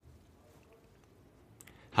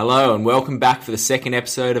Hello and welcome back for the second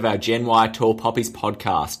episode of our GenY Tall Poppies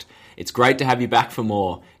podcast. It's great to have you back for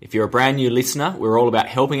more. If you're a brand new listener, we're all about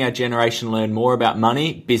helping our generation learn more about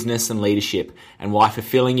money, business and leadership, and why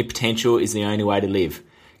fulfilling your potential is the only way to live.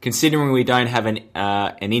 Considering we don't have an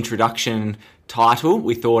introduction title,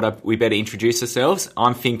 we thought we better introduce ourselves.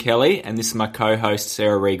 I'm Finn Kelly and this is my co-host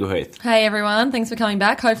Sarah Riegelhuth. Hey everyone, thanks for coming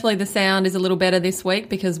back. Hopefully the sound is a little better this week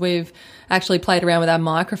because we've actually played around with our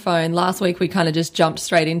microphone. Last week we kind of just jumped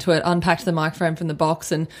straight into it, unpacked the microphone from the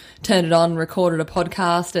box and turned it on, recorded a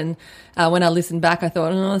podcast, and when I listened back I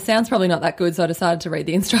thought, the sound's probably not that good, so I decided to read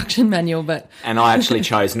the instruction manual. And I actually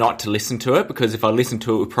chose not to listen to it because if I listened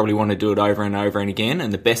to it, we'd probably want to do it over and over and again.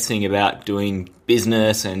 And the best thing about doing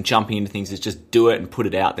business and jumping into things is just do it and put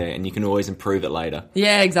it out there, and you can always improve it later.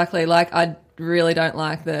 Yeah, exactly. Like, I really don't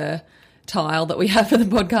like the tile that we have for the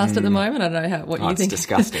podcast at the moment. I don't know what you think. It's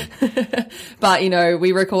disgusting. But,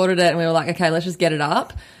 we recorded it and we were like, okay, let's just get it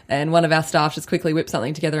up. And one of our staff just quickly whipped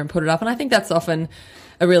something together and put it up. And I think that's often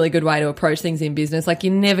a really good way to approach things in business. Like,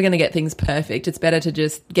 you're never going to get things perfect. It's better to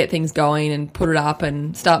just get things going and put it up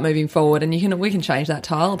and start moving forward. And we can change that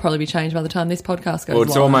tile. It'll probably be changed by the time this podcast goes Well,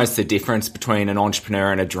 it's live. almost the difference between an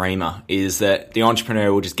entrepreneur and a dreamer is that the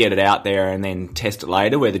entrepreneur will just get it out there and then test it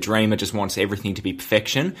later, where the dreamer just wants everything to be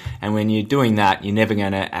perfection. And when you're doing that, you're never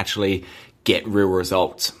going to actually get real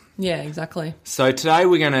results. Yeah, exactly. So today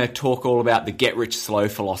we're going to talk all about the get rich slow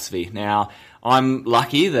philosophy. Now, I'm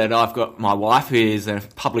lucky that I've got my wife, who is a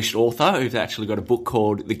published author, who's actually got a book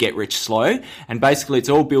called The Get Rich Slow. And basically it's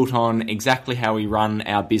all built on exactly how we run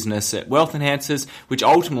our business at Wealth Enhancers, which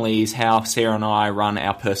ultimately is how Sarah and I run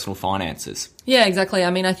our personal finances. Yeah, exactly.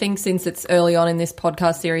 I mean, I think since it's early on in this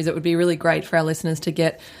podcast series, it would be really great for our listeners to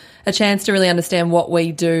get a chance to really understand what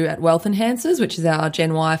we do at Wealth Enhancers, which is our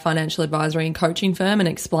GenY financial advisory and coaching firm, and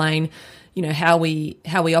explain, how we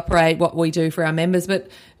operate, what we do for our members.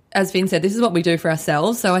 But as Finn said, this is what we do for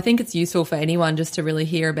ourselves. So I think it's useful for anyone just to really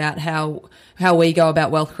hear about how we go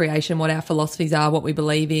about wealth creation, what our philosophies are, what we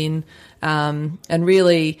believe in. And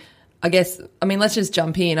really, let's just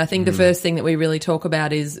jump in. I think the first thing that we really talk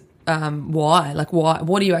about is why. Like, why?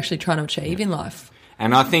 What are you actually trying to achieve in life?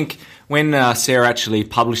 And I think when Sarah actually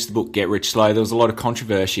published the book Get Rich Slow, there was a lot of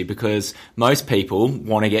controversy because most people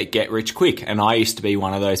want to get rich quick. And I used to be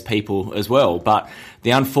one of those people as well. But the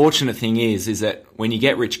unfortunate thing is that when you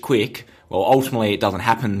get rich quick, well, ultimately it doesn't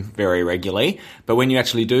happen very regularly. But when you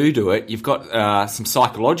actually do it, you've got some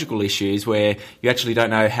psychological issues where you actually don't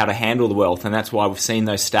know how to handle the wealth. And that's why we've seen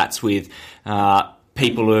those stats with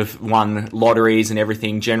people who've won lotteries and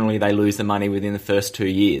everything. Generally, they lose the money within the first 2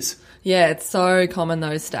 years. Yeah, it's so common,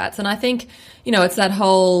 those stats. And I think, it's that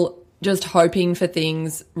whole just hoping for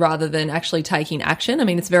things rather than actually taking action. I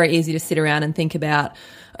mean, it's very easy to sit around and think about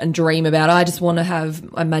and dream about, I just want to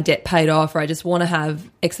have my debt paid off, or I just want to have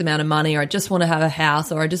X amount of money, or I just want to have a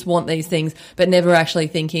house, or I just want these things, but never actually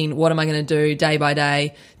thinking, what am I going to do day by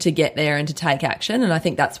day to get there and to take action? And I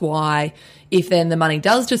think that's why if then the money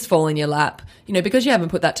does just fall in your lap, because you haven't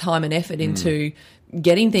put that time and effort into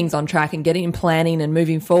getting things on track and getting planning and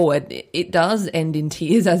moving forward, it does end in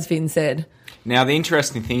tears, as Finn said. Now, the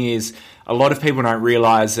interesting thing is a lot of people don't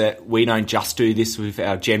realise that we don't just do this with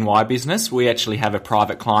our GenY business. We actually have a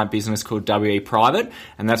private client business called WE Private,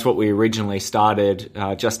 and that's what we originally started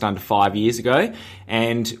just under 5 years ago.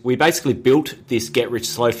 And we basically built this Get Rich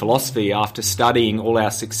Slow philosophy after studying all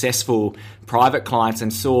our successful private clients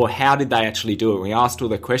and saw how did they actually do it. We asked all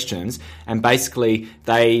the questions, and basically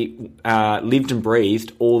they lived and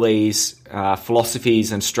breathed all these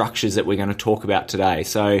philosophies and structures that we're going to talk about today.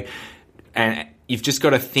 And you've just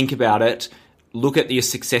got to think about it, look at your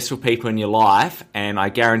successful people in your life, and I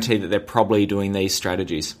guarantee that they're probably doing these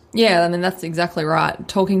strategies. Yeah, I mean, that's exactly right.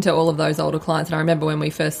 Talking to all of those older clients, and I remember when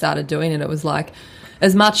we first started doing it, it was like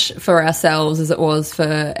as much for ourselves as it was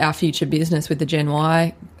for our future business with the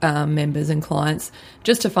GenY members and clients,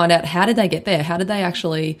 just to find out how did they get there? How did they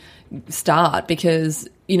actually start? Because,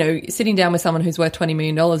 sitting down with someone who's worth $20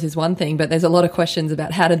 million is one thing, but there's a lot of questions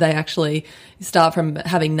about how did they actually start from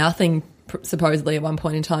having nothing supposedly at one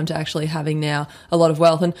point in time to actually having now a lot of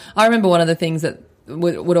wealth. And I remember one of the things that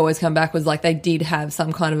would always come back was like they did have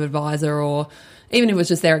some kind of advisor, or even if it was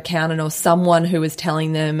just their accountant or someone who was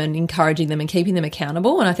telling them and encouraging them and keeping them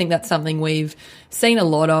accountable. And I think that's something we've seen a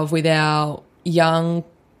lot of with our young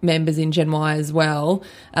members in GenY as well,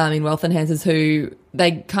 in Wealth Enhancers, who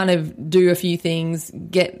they kind of do a few things,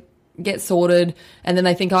 get sorted, and then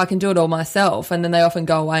they think, I can do it all myself. And then they often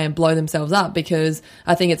go away and blow themselves up, because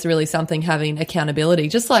I think it's really something having accountability,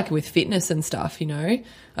 just like with fitness and stuff,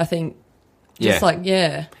 I think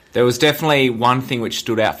There was definitely one thing which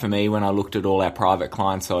stood out for me when I looked at all our private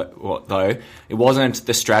clients, though. It wasn't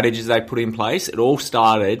the strategies they put in place. It all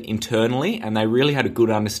started internally, and they really had a good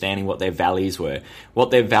understanding what their values were,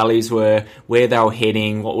 where they were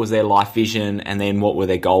heading, what was their life vision, and then what were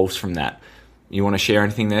their goals from that. You want to share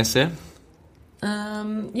anything there, Sir?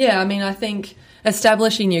 I think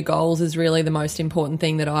establishing your goals is really the most important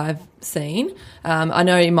thing that I've seen. I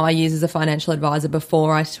know in my years as a financial advisor,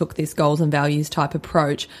 before I took this goals and values type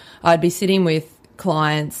approach, I'd be sitting with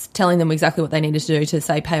clients, telling them exactly what they needed to do to,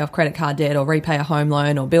 say, pay off credit card debt or repay a home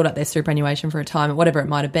loan or build up their superannuation for retirement, whatever it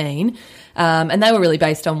might have been. And they were really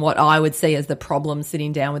based on what I would see as the problem,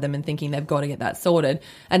 sitting down with them and thinking they've got to get that sorted.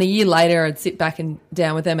 And a year later, I'd sit back and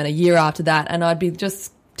down with them, and a year after that, and I'd be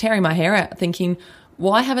just tearing my hair out thinking,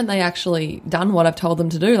 why haven't they actually done what I've told them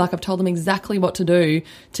to do? Like, I've told them exactly what to do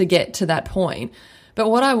to get to that point. But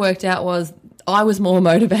what I worked out was I was more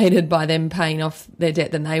motivated by them paying off their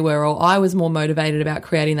debt than they were, or I was more motivated about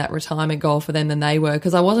creating that retirement goal for them than they were,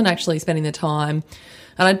 because I wasn't actually spending the time.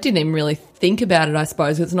 And I didn't even really think about it, I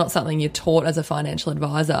suppose. It's not something you're taught as a financial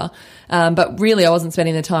advisor. But really, I wasn't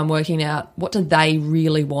spending the time working out what do they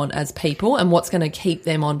really want as people and what's going to keep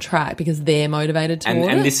them on track because they're motivated toward it.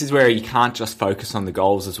 And this is where you can't just focus on the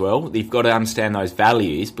goals as well. You've got to understand those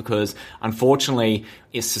values, because unfortunately,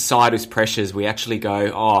 in society's pressures, we actually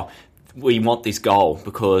go, we want this goal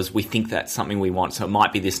because we think that's something we want. So it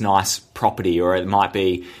might be this nice property, or it might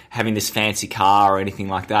be having this fancy car or anything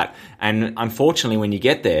like that. And unfortunately, when you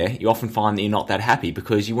get there, you often find that you're not that happy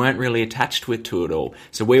because you weren't really attached to it all.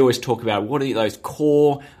 So we always talk about what are those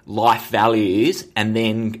core life values, and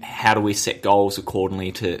then how do we set goals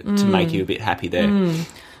accordingly to make you a bit happy there.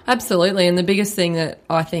 Absolutely. And the biggest thing that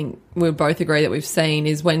I think we'll both agree that we've seen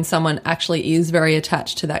is when someone actually is very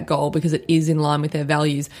attached to that goal because it is in line with their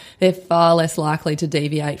values, they're far less likely to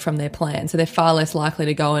deviate from their plan. So they're far less likely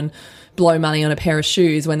to go and blow money on a pair of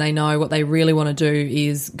shoes when they know what they really want to do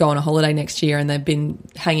is go on a holiday next year, and they've been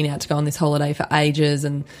hanging out to go on this holiday for ages,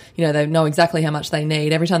 and they know exactly how much they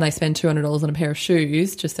need. Every time they spend $200 on a pair of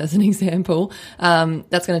shoes, just as an example,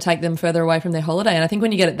 that's going to take them further away from their holiday. And I think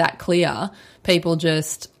when you get it that clear, people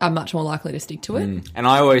just are much more likely to stick to it. And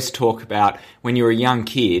I always talk about when you're a young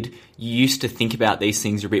kid, you used to think about these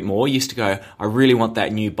things a bit more. You used to go, I really want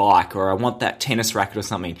that new bike, or I want that tennis racket or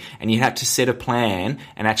something. And you had to set a plan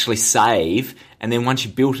and actually save. And then once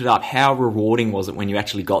you built it up, how rewarding was it when you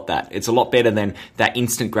actually got that? It's a lot better than that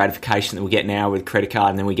instant gratification that we get now with credit card,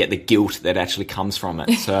 and then we get the guilt that actually comes from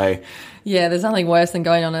it. So yeah, there's nothing worse than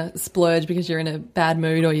going on a splurge because you're in a bad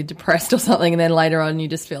mood or you're depressed or something, and then later on you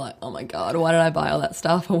just feel like, oh my God, why did I buy all that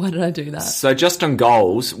stuff, or why did I do that? So just on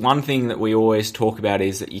goals, one thing that we always talk about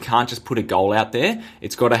is that you can't just put a goal out there.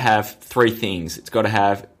 It's got to have three things. It's got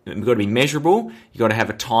to be measurable, you've got to have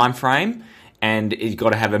a time frame, and you've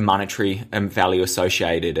got to have a monetary value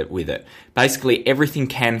associated with it. Basically, everything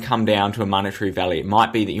can come down to a monetary value. It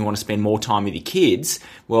might be that you want to spend more time with your kids.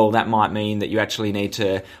 Well, that might mean that you actually need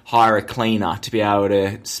to hire a cleaner to be able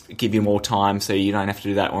to give you more time so you don't have to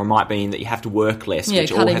do that. Or it might mean that you have to work less,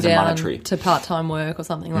 which all has a monetary. To part-time work or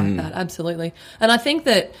something like that. Absolutely. And I think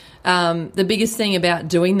that the biggest thing about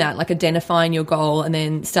doing that, like identifying your goal and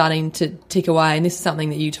then starting to tick away, and this is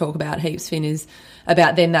something that you talk about heaps, Finn, is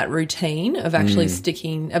about then that routine of actually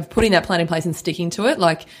putting that plan in place and sticking to it,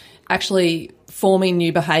 like actually forming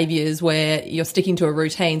new behaviours where you're sticking to a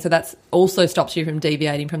routine. So that also stops you from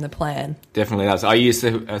deviating from the plan. Definitely does. I use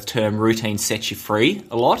the term routine sets you free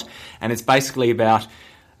a lot, and it's basically about,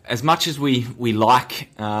 as much as we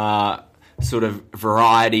like sort of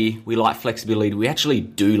variety, we like flexibility, we actually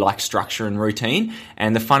do like structure and routine.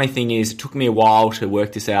 And the funny thing is, it took me a while to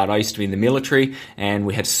work this out. I used to be in the military, and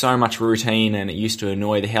we had so much routine, and it used to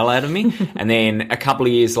annoy the hell out of me. And then a couple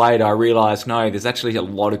of years later, I realised, no, there's actually a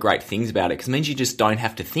lot of great things about it, because it means you just don't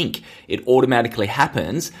have to think. It automatically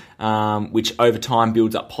happens, which over time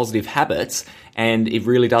builds up positive habits. And it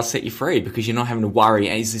really does set you free, because you're not having to worry,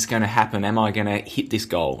 is this going to happen? Am I going to hit this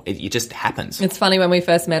goal? It just happens. It's funny, when we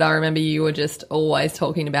first met, I remember you were just always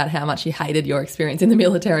talking about how much you hated your experience in the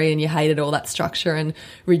military and you hated all that structure and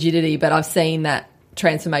rigidity. But I've seen that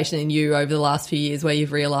transformation in you over the last few years, where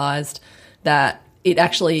you've realised that it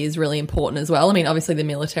actually is really important as well. I mean, obviously the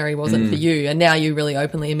military wasn't for you, and now you really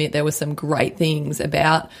openly admit there were some great things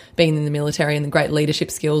about being in the military and the great leadership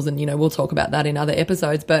skills, and, we'll talk about that in other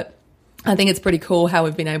episodes. But I think it's pretty cool how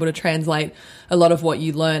we've been able to translate a lot of what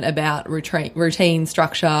you learn about routine,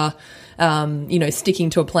 structure, sticking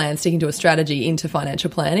to a plan, sticking to a strategy into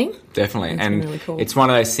financial planning. Definitely. It's and really cool. It's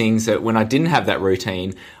one of those things that when I didn't have that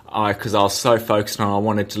routine, because I was so focused on I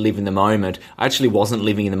wanted to live in the moment. I actually wasn't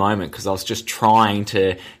living in the moment because I was just trying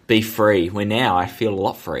to be free, where now I feel a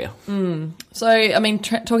lot freer. So, I mean,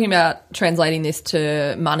 talking about translating this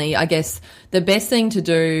to money, I guess the best thing to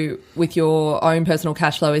do with your own personal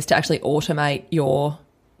cash flow is to actually automate your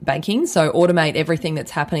banking. So automate everything that's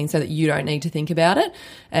happening so that you don't need to think about it.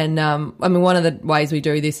 And I mean, one of the ways we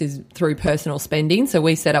do this is through personal spending. So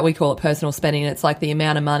we call it personal spending. It's like the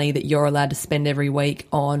amount of money that you're allowed to spend every week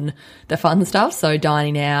on the fun stuff. So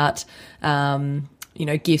dining out,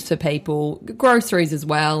 gifts for people, groceries as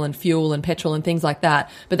well, and fuel and petrol and things like that.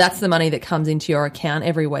 But that's the money that comes into your account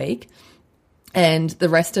every week. And the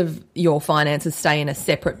rest of your finances stay in a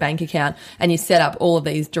separate bank account, and you set up all of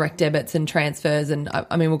these direct debits and transfers. And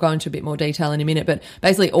I mean, we'll go into a bit more detail in a minute, but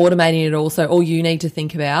basically automating it also, all you need to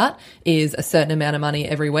think about is a certain amount of money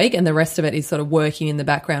every week, and the rest of it is sort of working in the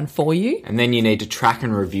background for you. And then you need to track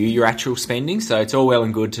and review your actual spending. So it's all well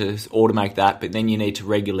and good to automate that, but then you need to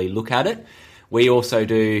regularly look at it. We also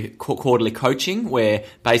do quarterly coaching, where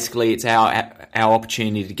basically it's our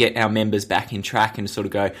opportunity to get our members back in track and sort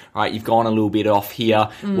of go, all right, you've gone a little bit off here.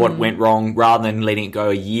 What went wrong? Rather than letting it go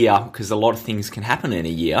a year, because a lot of things can happen in a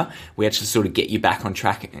year, we actually sort of get you back on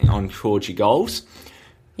track towards your goals.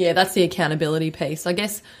 Yeah, that's the accountability piece. I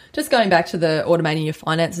guess just going back to the automating your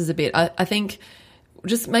finances a bit, I think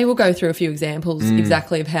just maybe we'll go through a few examples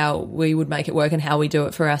exactly of how we would make it work and how we do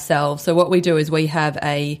it for ourselves. So what we do is we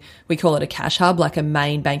call it a cash hub, like a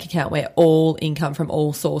main bank account where all income from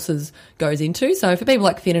all sources goes into. So for people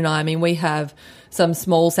like Finn and I mean, we have some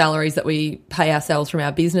small salaries that we pay ourselves from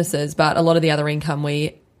our businesses, but a lot of the other income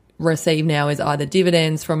we receive now is either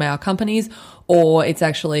dividends from our companies, or it's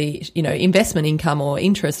actually, investment income or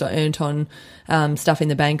interest or earned on stuff in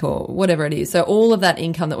the bank or whatever it is. So all of that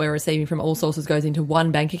income that we're receiving from all sources goes into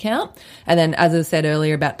one bank account. And then, as I said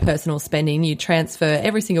earlier about personal spending, you transfer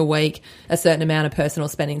every single week a certain amount of personal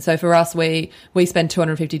spending. So for us, we spend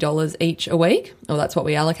 $250 each a week, or that's what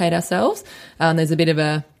we allocate ourselves. There's a bit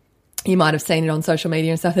of you might have seen it on social media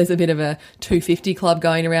and stuff. There's a bit of a 250 club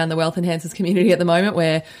going around the Wealth Enhancers community at the moment,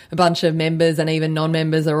 where a bunch of members and even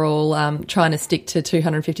non-members are all trying to stick to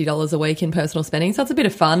 $250 a week in personal spending. So it's a bit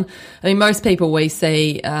of fun. I mean, most people we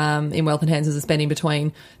see in Wealth Enhancers are spending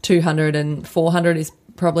between 200 and 400 is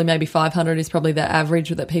probably maybe 500 is probably the average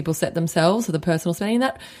that people set themselves for the personal spending.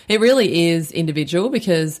 That it really is individual,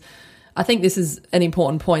 because I think this is an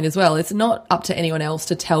important point as well. It's not up to anyone else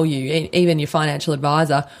to tell you, even your financial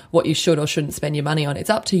advisor, what you should or shouldn't spend your money on. It's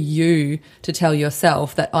up to you to tell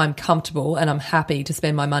yourself that I'm comfortable and I'm happy to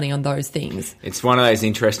spend my money on those things. It's one of those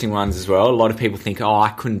interesting ones as well. A lot of people think, I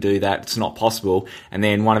couldn't do that. It's not possible. And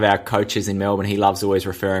then one of our coaches in Melbourne, he loves always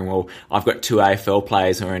referring, well, I've got 2 AFL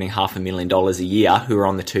players who are earning $500,000 a year who are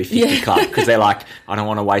on the 250 club, because they're like, I don't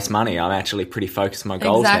want to waste money. I'm actually pretty focused on my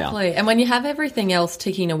goals now. Exactly. And when you have everything else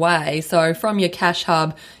ticking away, so from your cash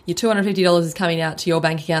hub, your $250 is coming out to your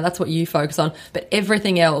bank account. That's what you focus on. But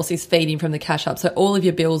everything else is feeding from the cash hub. So all of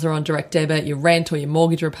your bills are on direct debit, your rent or your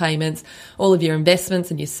mortgage repayments, all of your investments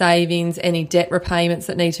and your savings, any debt repayments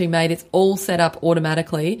that need to be made. It's all set up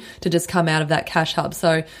automatically to just come out of that cash hub.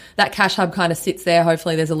 So that cash hub kind of sits there.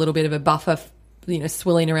 Hopefully there's a little bit of a buffer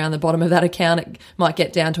swilling around the bottom of that account. It might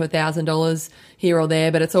get down to $1,000 here or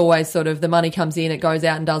there, but it's always sort of the money comes in, it goes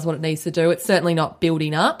out and does what it needs to do. It's certainly not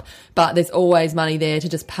building up, but there's always money there to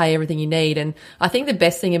just pay everything you need. And I think the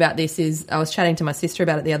best thing about this is, I was chatting to my sister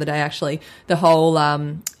about it the other day, actually, the whole,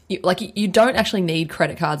 you don't actually need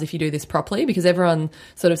credit cards if you do this properly, because everyone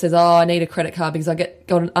sort of says, I need a credit card because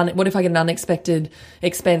what if I get an unexpected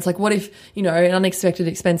expense? Like, what if, an unexpected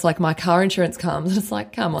expense like my car insurance comes? And it's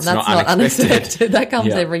like, come on, that's not unexpected. That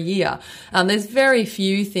comes every year. There's very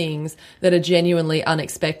few things that are genuinely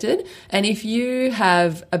unexpected. And if you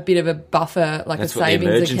have a bit of a buffer, like that's a savings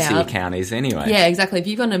account. That's what the emergency account is anyway. Yeah, exactly. If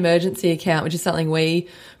you've got an emergency account, which is something we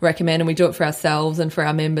recommend, and we do it for ourselves and for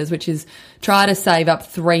our members, which is try to save up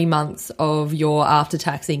 3 months of your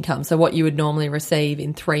after-tax income. So what you would normally receive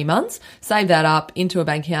in 3 months, save that up into a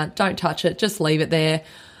bank account. Don't touch it. Just leave it there.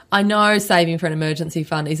 I know saving for an emergency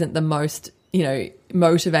fund isn't the most,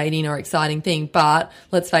 motivating or exciting thing, but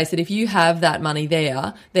let's face it, if you have that money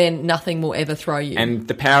there, then nothing will ever throw you. And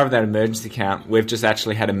the power of that emergency account, we've just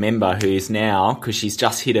actually had a member who is now, because she's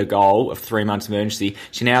just hit a goal of 3 months emergency,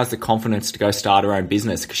 she now has the confidence to go start her own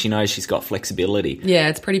business because she knows she's got flexibility. Yeah,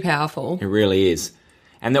 it's pretty powerful. It really is.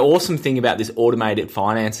 And the awesome thing about this automated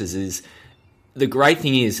finances is, the great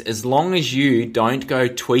thing is, as long as you don't go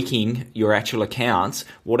tweaking your actual accounts,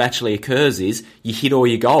 what actually occurs is you hit all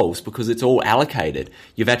your goals because it's all allocated.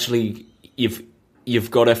 You've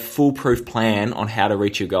got a foolproof plan on how to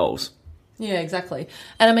reach your goals. Yeah, exactly.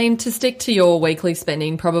 And I mean, to stick to your weekly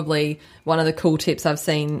spending, probably one of the cool tips I've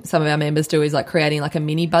seen some of our members do is like creating like a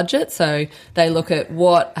mini budget. So they look at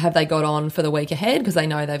what have they got on for the week ahead because they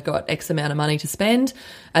know they've got X amount of money to spend,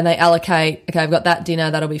 and they allocate, okay, I've got that dinner,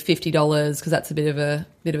 that'll be $50 because that's a bit of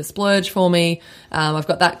a splurge for me. I've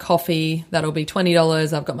got that coffee, that'll be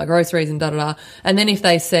 $20. I've got my groceries and da-da-da. And then if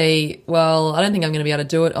they see, well, I don't think I'm going to be able to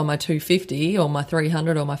do it on my $250 or my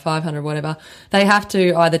 $300 or my $500, whatever, they have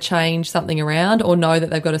to either change something around or know that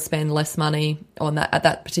they've got to spend less money on that at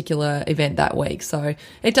that particular event that week. So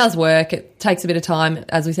it does work. It takes a bit of time,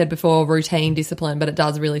 as we said before, routine, discipline, but it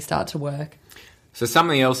does really start to work. So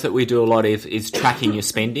something else that we do a lot is tracking your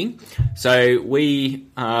spending. So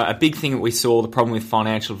a big thing that we saw, the problem with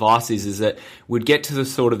financial advice is that we'd get to the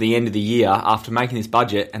sort of the end of the year after making this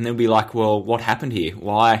budget and then be like, well, what happened here?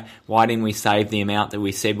 Why didn't we save the amount that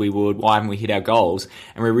we said we would? Why haven't we hit our goals?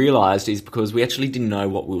 And we realised is because we actually didn't know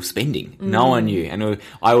what we were spending. No one knew. And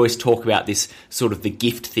I always talk about this sort of the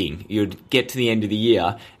gift thing. You'd get to the end of the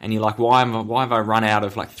year and you're like, why have I run out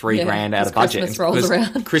of like $3,000 out of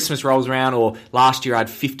budget? Christmas rolls around, or last year I had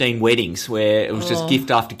 15 weddings where it was just gift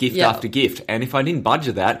after gift after gift. And if I didn't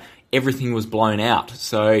budget that, everything was blown out.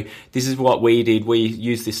 So this is what we did. We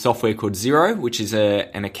used this software called Xero, which is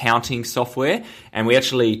an accounting software, and we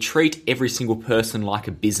actually treat every single person like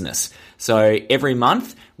a business. So every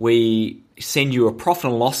month we send you a profit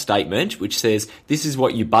and loss statement which says this is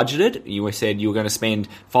what you budgeted. You said you were going to spend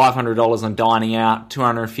 $500 on dining out,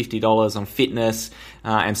 $250 on fitness,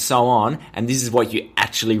 and so on, and this is what you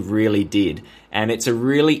actually really did. And it's a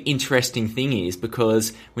really interesting thing is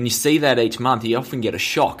because when you see that each month, you often get a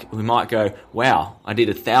shock. We might go, wow, I did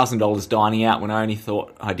 $1,000 dining out when I only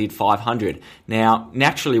thought I did $500. Now,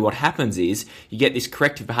 naturally what happens is you get this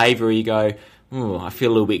corrective behaviour where you go, oh, I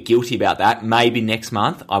feel a little bit guilty about that. Maybe next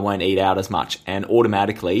month I won't eat out as much. And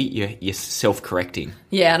automatically you're self-correcting.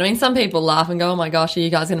 Yeah, and I mean, some people laugh and go, oh my gosh, are you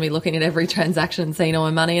guys going to be looking at every transaction and seeing all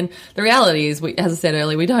my money? And the reality is, as I said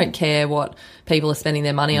earlier, we don't care what people are spending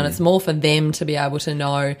their money on. It's more for them to be able to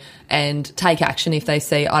know and take action if they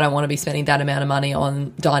see, I don't want to be spending that amount of money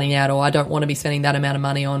on dining out, or I don't want to be spending that amount of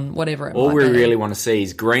money on whatever it might be. All we really want to see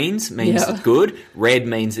is greens means it's good, red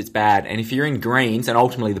means it's bad. And if you're in greens, and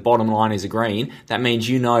ultimately the bottom line is a green, that means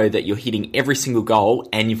you know that you're hitting every single goal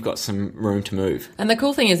and you've got some room to move. And the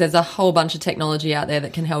cool thing is there's a whole bunch of technology out there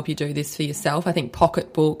that can help you do this for yourself. I think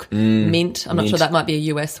Pocketbook, Mint, I'm not sure, that might be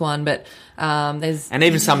a US one, but there's... And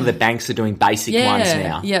even some of the banks are doing basic ones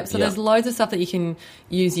now. Yeah, so there's loads of stuff that you can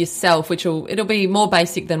use yourself, which it'll be more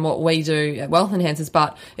basic than what we do at Wealth Enhancers,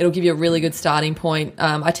 but it'll give you a really good starting point.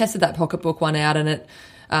 I tested that Pocketbook one out, and it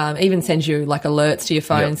even sends you like alerts to your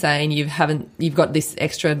phone saying you've got this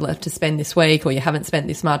extra left to spend this week, or you haven't spent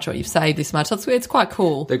this much, or you've saved this much. It's quite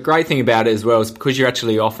cool. The great thing about it as well is because you're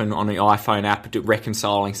actually often on the iPhone app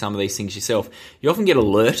reconciling some of these things yourself, you often get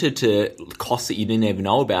alerted to costs that you didn't even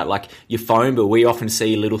know about, like your phone bill. We often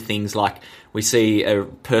see little things like we see a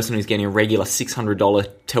person who's getting a regular $600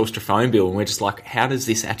 Telstra phone bill, and we're just like, how does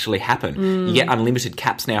this actually happen? You get unlimited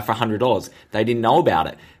caps now for $100. They didn't know about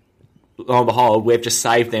it. Lo and behold, we've just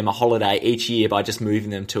saved them a holiday each year by just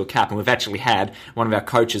moving them to a cap. And we've actually had one of our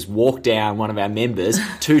coaches walk down one of our members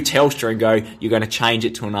to Telstra and go, you're going to change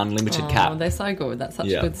it to an unlimited cap. They're so good. That's such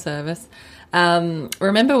a good service.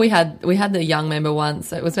 Remember we had the young member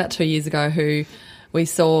once, it was about 2 years ago, who we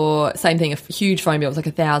saw, same thing, a huge phone bill. It was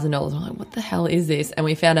like $1,000. I'm like, what the hell is this? And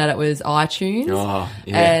we found out it was iTunes.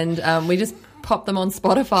 And we just popped them on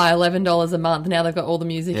Spotify, $11 a month. Now they've got all the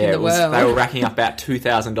music in the world. They were racking up about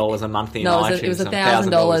 $2,000 a month in iTunes. It was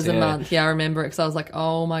 $1,000 a month. Yeah, I remember it because I was like,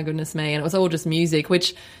 oh my goodness me. And it was all just music,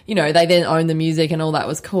 which, they then own the music and all that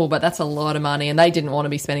was cool, but that's a lot of money and they didn't want to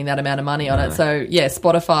be spending that amount of money on it. So yeah,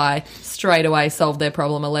 Spotify straight away solved their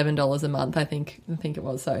problem, $11 a month, I think it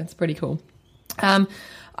was. So it's pretty cool.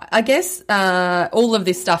 I guess all of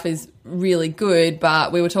this stuff is really good,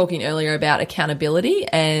 but we were talking earlier about accountability,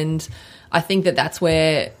 and I think that's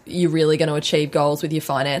where you're really going to achieve goals with your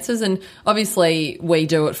finances. And obviously we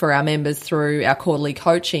do it for our members through our quarterly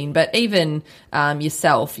coaching, but even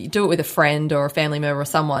yourself, you do it with a friend or a family member or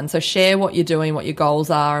someone. So share what you're doing, what your goals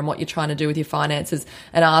are and what you're trying to do with your finances,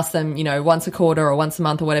 and ask them, once a quarter or once a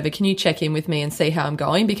month or whatever, can you check in with me and see how I'm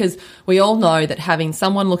going? Because we all know that having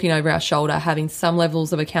someone looking over our shoulder, having some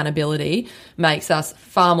levels of accountability makes us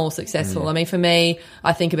far more successful. I mean, for me,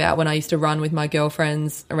 I think about when I used to run with my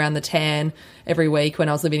girlfriends around the tan, every week when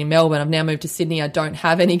I was living in Melbourne. I've now moved to Sydney. I don't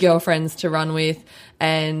have any girlfriends to run with,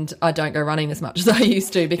 and I don't go running as much as I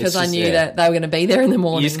used to because I knew that they were going to be there in the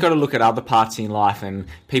morning. You just got to look at other parts in life, and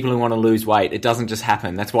people who want to lose weight, it doesn't just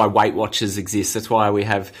happen. That's why Weight Watchers exist. That's why we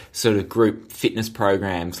have sort of group fitness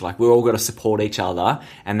programs. Like, we're all got to support each other,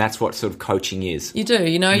 and that's what sort of coaching is. You do.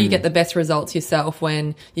 You get the best results yourself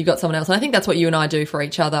when you've got someone else. And I think that's what you and I do for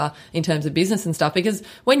each other in terms of business and stuff, because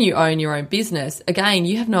when you own your own business, again,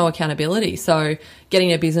 you have no accountability. So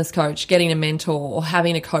getting a business coach, getting a mentor, or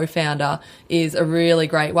having a co-founder is a really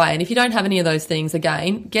great way. And if you don't have any of those things,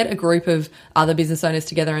 again, get a group of other business owners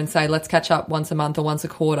together and say, let's catch up once a month or once a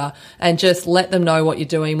quarter, and just let them know what you're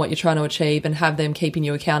doing, what you're trying to achieve, and have them keeping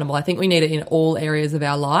you accountable. I think we need it in all areas of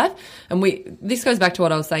our life. And this goes back to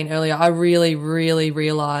what I was saying earlier. I really, really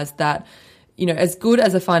realized that, as good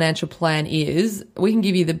as a financial plan is, we can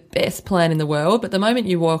give you the best plan in the world, but the moment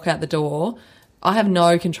you walk out the door, I have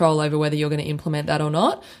no control over whether you're going to implement that or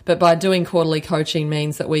not. But by doing quarterly coaching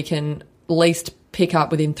means that we can at least pick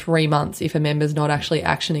up within 3 months if a member's not actually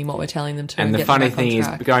actioning what we're telling them to. And the funny thing is,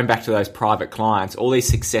 going back to those private clients, all these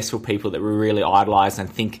successful people that we really idolise and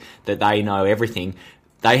think that they know everything,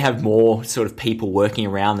 they have more sort of people working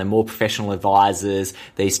around them, more professional advisors,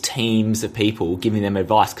 these teams of people giving them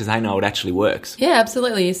advice because they know it actually works. Yeah,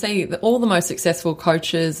 absolutely. You see all the most successful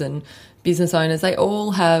coaches and business owners, they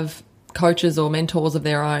all have coaches or mentors of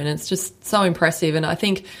their own. It's just so impressive. And I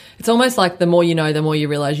think it's almost like the more you know, the more you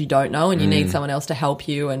realise you don't know, and you need someone else to help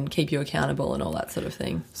you and keep you accountable and all that sort of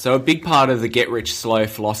thing. So a big part of the Get Rich Slow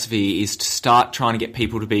philosophy is to start trying to get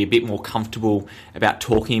people to be a bit more comfortable about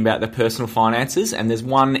talking about their personal finances. And there's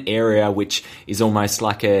one area which is almost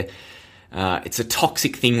like it's a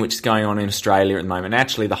toxic thing which is going on in Australia at the moment,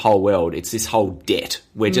 actually the whole world. It's this whole debt.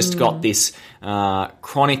 We've just got this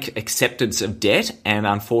chronic acceptance of debt, and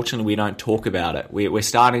unfortunately we don't talk about it. We're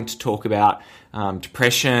starting to talk about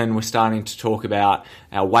depression, we're starting to talk about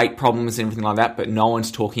our weight problems and everything like that, but no one's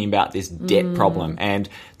talking about this debt problem. And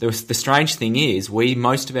the strange thing is,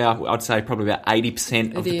 I'd say probably about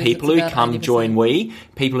 80% of the people who come 80%. Join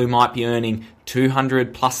people who might be earning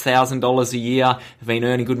 $200,000+ a year, have been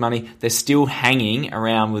earning good money, they're still hanging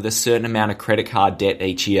around with a certain amount of credit card debt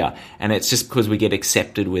each year. And it's just because we get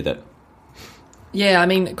accepted with it. Yeah, I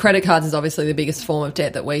mean, credit cards is obviously the biggest form of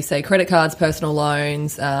debt that we see. Credit cards, personal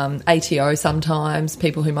loans, ATO sometimes,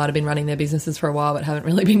 people who might have been running their businesses for a while but haven't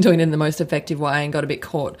really been doing it in the most effective way and got a bit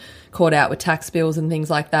caught out with tax bills and things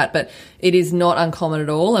like that. But it is not uncommon at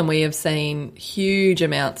all, and we have seen huge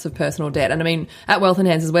amounts of personal debt. And I mean, at Wealth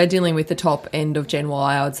Enhancers, we're dealing with the top end of GenY,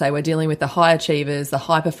 I would say. We're dealing with the high achievers, the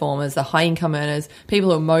high performers, the high income earners, people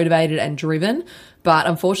who are motivated and driven. But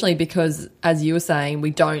unfortunately, because, as you were saying,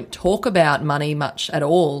 we don't talk about money much at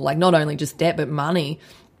all, like not only just debt, but money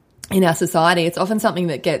in our society, it's often something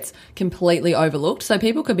that gets completely overlooked. So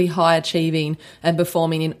people could be high achieving and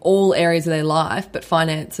performing in all areas of their life, but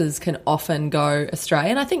finances can often go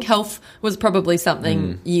astray. And I think health was probably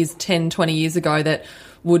something 10, 20 years ago that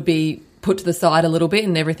would be put to the side a little bit,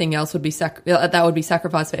 and everything else would be that would be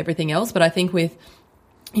sacrificed for everything else. But I think with,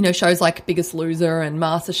 shows like Biggest Loser and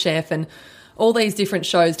MasterChef and all these different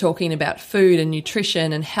shows talking about food and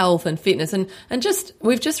nutrition and health and fitness, and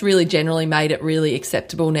we've just really generally made it really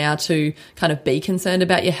acceptable now to kind of be concerned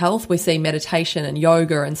about your health. We see meditation and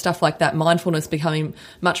yoga and stuff like that, mindfulness becoming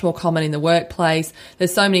much more common in the workplace.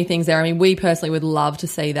 There's so many things there. I mean, we personally would love to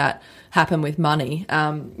see that happen with money.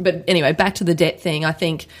 But anyway, back to the debt thing, I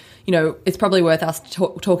think, it's probably worth us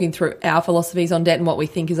talking through our philosophies on debt and what we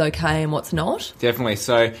think is okay and what's not. Definitely.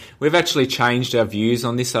 So we've actually changed our views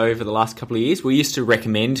on this over the last couple of years. We used to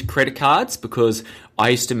recommend credit cards because I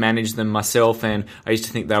used to manage them myself, and I used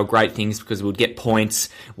to think they were great things because we would get points.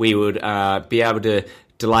 We would be able to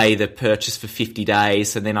delay the purchase for 50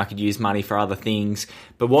 days, so then I could use money for other things.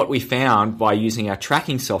 But what we found by using our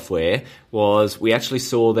tracking software was we actually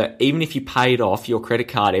saw that even if you paid off your credit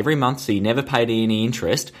card every month, so you never paid any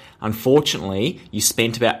interest, unfortunately, you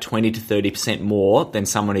spent about 20 to 30% more than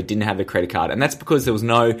someone who didn't have a credit card. And that's because there was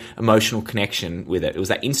no emotional connection with it. It was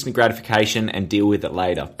that instant gratification and deal with it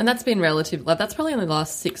later. And that's been relative. Like, that's probably only the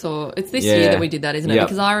last it's this year that we did that, isn't it?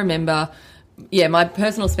 Because I remember, my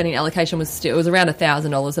personal spending allocation was around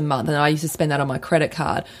 $1,000 a month, and I used to spend that on my credit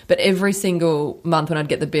card. But every single month when I'd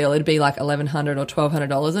get the bill, it'd be like $1,100 or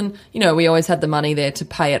 $1,200, and we always had the money there to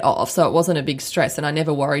pay it off, so it wasn't a big stress, and I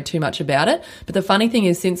never worried too much about it. But the funny thing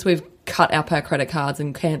is, since we've cut up our credit cards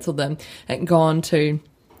and cancelled them and gone to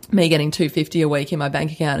me getting $250 a week in my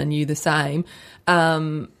bank account and you the same,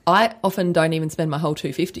 I often don't even spend my whole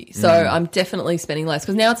 $250. So I'm definitely spending less,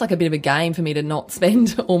 because now it's like a bit of a game for me to not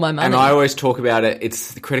spend all my money. And I always talk about it.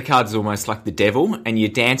 It's the credit card is almost like the devil, and you're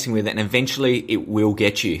dancing with it, and eventually it will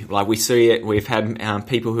get you. Like we see it. We've had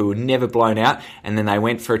people who were never blown out, and then they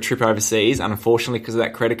went for a trip overseas, and unfortunately, because of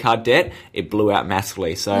that credit card debt, it blew out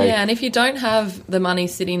massively. So yeah, and if you don't have the money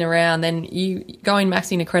sitting around, then you going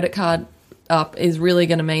maxing a credit card up is really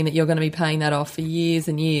going to mean that you're going to be paying that off for years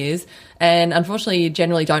and years. And unfortunately, you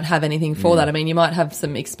generally don't have anything for that. I mean, you might have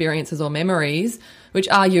some experiences or memories, which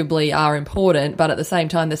arguably are important, but at the same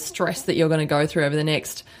time, the stress that you're going to go through over the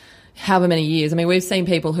next however many years. I mean, we've seen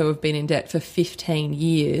people who have been in debt for 15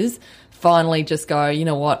 years finally just go, you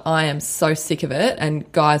know what, I am so sick of it,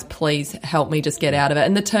 and guys, please help me just get out of it.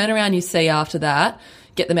 And the turnaround you see after that,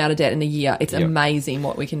 get them out of debt in a year. It's amazing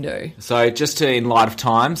what we can do. So just to, in light of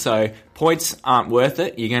time, so points aren't worth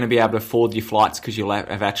it. You're going to be able to afford your flights because you'll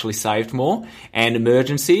have actually saved more. And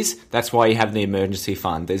emergencies, that's why you have the emergency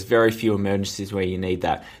fund. There's very few emergencies where you need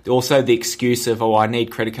that. Also, the excuse of, I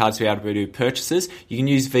need credit cards to be able to do purchases. You can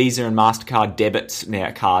use Visa and MasterCard debits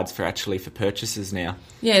now, cards for purchases now.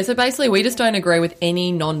 Yeah, so basically we just don't agree with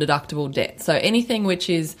any non-deductible debt. So anything which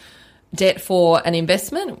is debt for an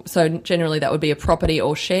investment, so generally that would be a property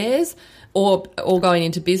or shares, or going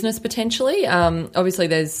into business potentially. Obviously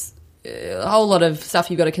there's a whole lot of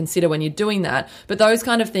stuff you've got to consider when you're doing that, but those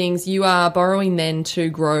kind of things you are borrowing then to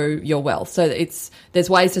grow your wealth. So there's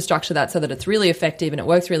ways to structure that so that it's really effective and it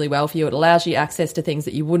works really well for you. It allows you access to things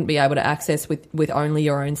that you wouldn't be able to access with only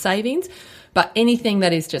your own savings. But anything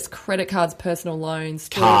that is just credit cards, personal loans,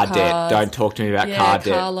 car debt. Don't talk to me about car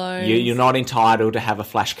debt. Loans. You're not entitled to have a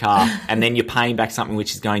flash car, and then you're paying back something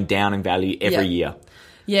which is going down in value every year.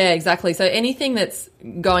 Yeah, exactly. So anything that's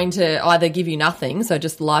going to either give you nothing, so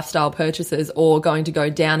just lifestyle purchases, or going to go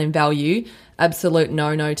down in value, absolute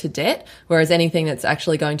no to debt. Whereas anything that's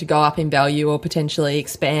actually going to go up in value or potentially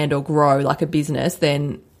expand or grow like a business,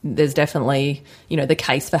 then there's definitely, the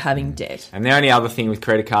case for having debt. And the only other thing with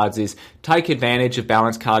credit cards is take advantage of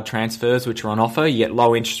balance card transfers, which are on offer. You get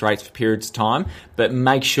low interest rates for periods of time, but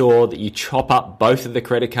make sure that you chop up both of the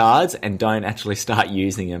credit cards and don't actually start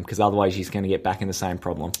using them, because otherwise you're just going to get back in the same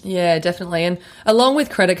problem. Yeah, definitely. And along with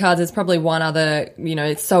credit cards, there's probably one other,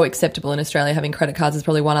 it's so acceptable in Australia having credit cards. There's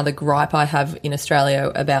probably one other gripe I have in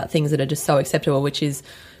Australia about things that are just so acceptable, which is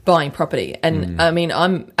buying property. And I mean,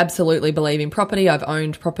 I'm absolutely believe in property. I've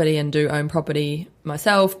owned property and do own property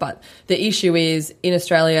myself. But the issue is in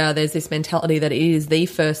Australia, there's this mentality that it is the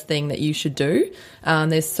first thing that you should do.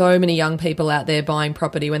 There's so many young people out there buying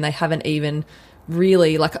property when they haven't even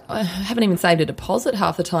really, haven't even saved a deposit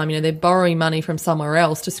half the time. They're borrowing money from somewhere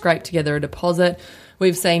else to scrape together a deposit.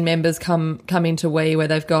 We've seen members come into where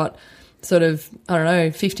they've got sort of,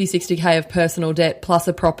 50, 60K of personal debt plus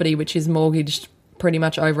a property which is mortgaged pretty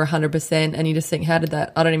much over 100%, and you just think, I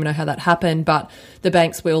don't even know how that happened, but the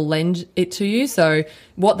banks will lend it to you. So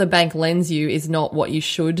what the bank lends you is not what you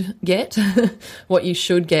should get. What you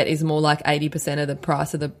should get is more like 80% of the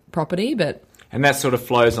price of the property, and that sort of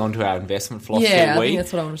flows onto our investment philosophy. Yeah, I think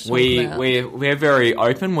that's what I want to talk about. We're very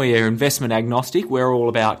open. We're investment agnostic. We're all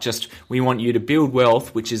about we want you to build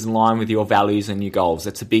wealth which is in line with your values and your goals.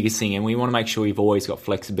 That's the biggest thing, and we want to make sure you've always got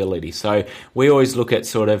flexibility. So we always look at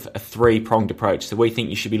sort of a three-pronged approach. So we think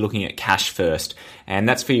you should be looking at cash first, and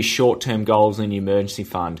that's for your short-term goals and your emergency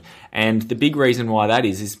fund. And the big reason why that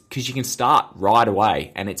is because you can start right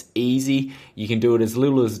away, and it's easy. You can do it as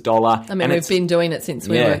little as $1. I mean, we've been doing it since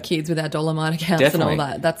we were kids with our Dollarmite accounts. Definitely. And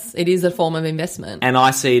all that. It is a form of investment. And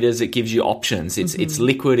I see it as it gives you options. It's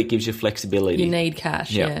liquid. It gives you flexibility. You need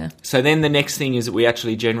cash, yeah. So then the next thing is that we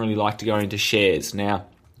actually generally like to go into shares. Now,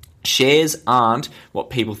 shares aren't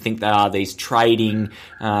what people think they are, these trading,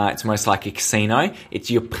 it's almost like a casino.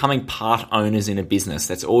 It's you're becoming part owners in a business.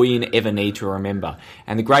 That's all you ever need to remember.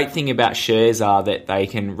 And the great thing about shares are that they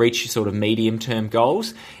can reach your sort of medium-term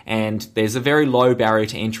goals, and there's a very low barrier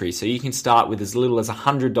to entry. So you can start with as little as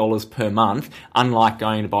 $100 per month, unlike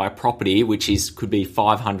going to buy a property, which could be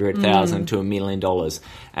 $500,000 to $1 million.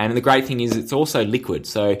 And the great thing is it's also liquid.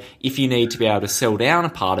 So if you need to be able to sell down a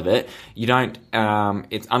part of it, you don't,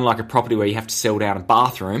 it's unlike a property where you have to sell down a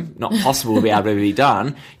bathroom, not possible to be able to be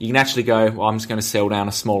done. You can actually go, I'm just going to sell down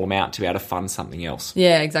a small amount to be able to fund something else.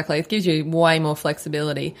 Yeah, exactly. It gives you way more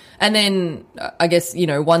flexibility. And then I guess,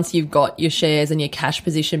 once you've got your shares and your cash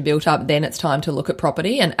position built up, then it's time to look at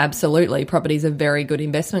property. And absolutely, property is a very good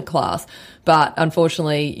investment class. But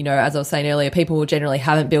unfortunately, as I was saying earlier, people generally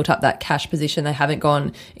haven't built up that cash position. They haven't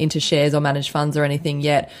gone into shares or managed funds or anything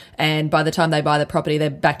yet. And by the time they buy the property, they're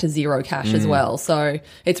back to zero cash as well. So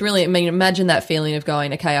it's it's really, I mean, imagine that feeling of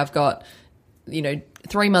going, okay, I've got,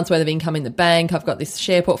 3 months worth of income in the bank, I've got this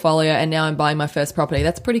share portfolio, and now I'm buying my first property.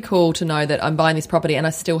 That's pretty cool to know that I'm buying this property and I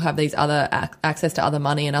still have these other access to other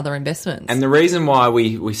money and other investments. And the reason why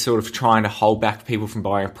we sort of trying to hold back people from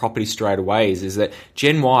buying a property straight away is that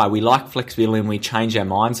GenY, we like flexibility and we change our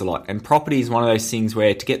minds a lot. And property is one of those things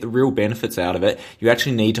where to get the real benefits out of it, you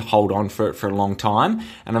actually need to hold on for it for a long time.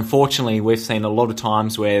 And unfortunately, we've seen a lot of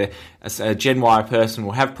times where a GenY person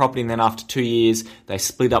will have property and then after 2 years, they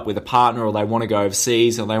split up with a partner or they want to go overseas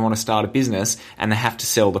or they want to start a business and they have to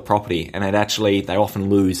sell the property, and they often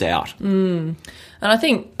lose out. And I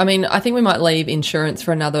think we might leave insurance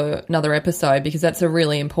for another episode, because that's a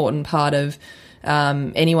really important part of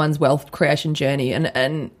anyone's wealth creation journey.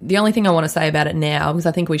 And the only thing I want to say about it now, because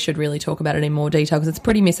I think we should really talk about it in more detail, because it's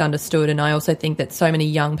pretty misunderstood, and I also think that so many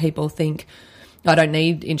young people think, I don't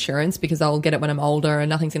need insurance because I'll get it when I'm older and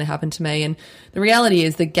nothing's going to happen to me. And the reality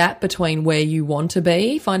is the gap between where you want to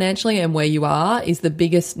be financially and where you are is the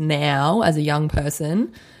biggest now as a young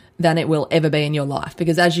person than it will ever be in your life.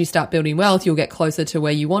 Because as you start building wealth, you'll get closer to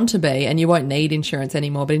where you want to be and you won't need insurance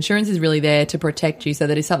anymore. But insurance is really there to protect you so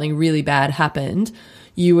that if something really bad happened,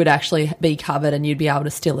 you would actually be covered and you'd be able to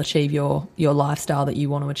still achieve your lifestyle that you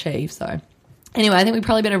want to achieve. So anyway, I think we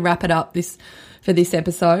probably better wrap it up for this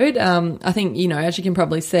episode. I think, as you can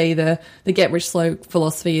probably see, the Get Rich Slow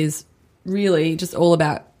philosophy is really just all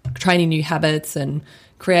about training new habits and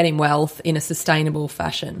creating wealth in a sustainable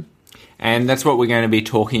fashion. And that's what we're going to be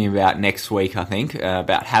talking about next week, I think,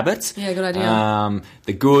 about habits. Yeah, good idea.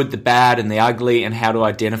 The good, the bad, and the ugly, and how to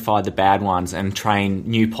identify the bad ones and train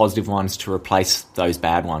new positive ones to replace those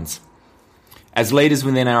bad ones. As leaders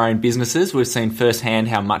within our own businesses, we've seen firsthand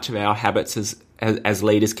how much of our habits as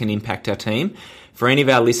leaders can impact our team. For any of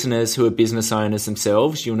our listeners who are business owners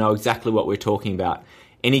themselves, you'll know exactly what we're talking about.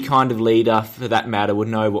 Any kind of leader, for that matter, would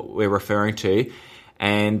know what we're referring to.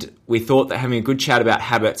 And we thought that having a good chat about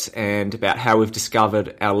habits and about how we've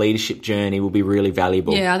discovered our leadership journey will be really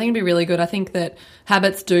valuable. Yeah, I think it'd be really good. I think that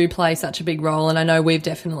habits do play such a big role, and I know we've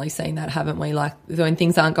definitely seen that, haven't we? Like, when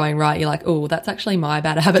things aren't going right, you're like, oh, that's actually my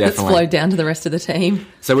bad habit that's flowed down to the rest of the team.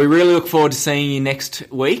 So we really look forward to seeing you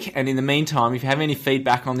next week. And in the meantime, if you have any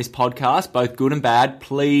feedback on this podcast, both good and bad,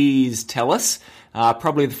 please tell us.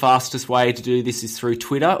 Probably the fastest way to do this is through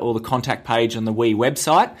Twitter or the contact page on the WE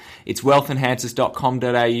website. It's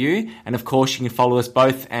wealthenhancers.com.au, and of course you can follow us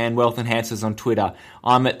both and Wealth Enhancers on Twitter.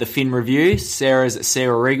 I'm at the Fin Review, Sarah's at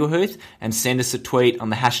Sarah Riegelhuth, and send us a tweet on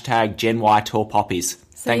the hashtag GenY Tall Poppies.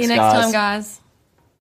 See you next time, guys.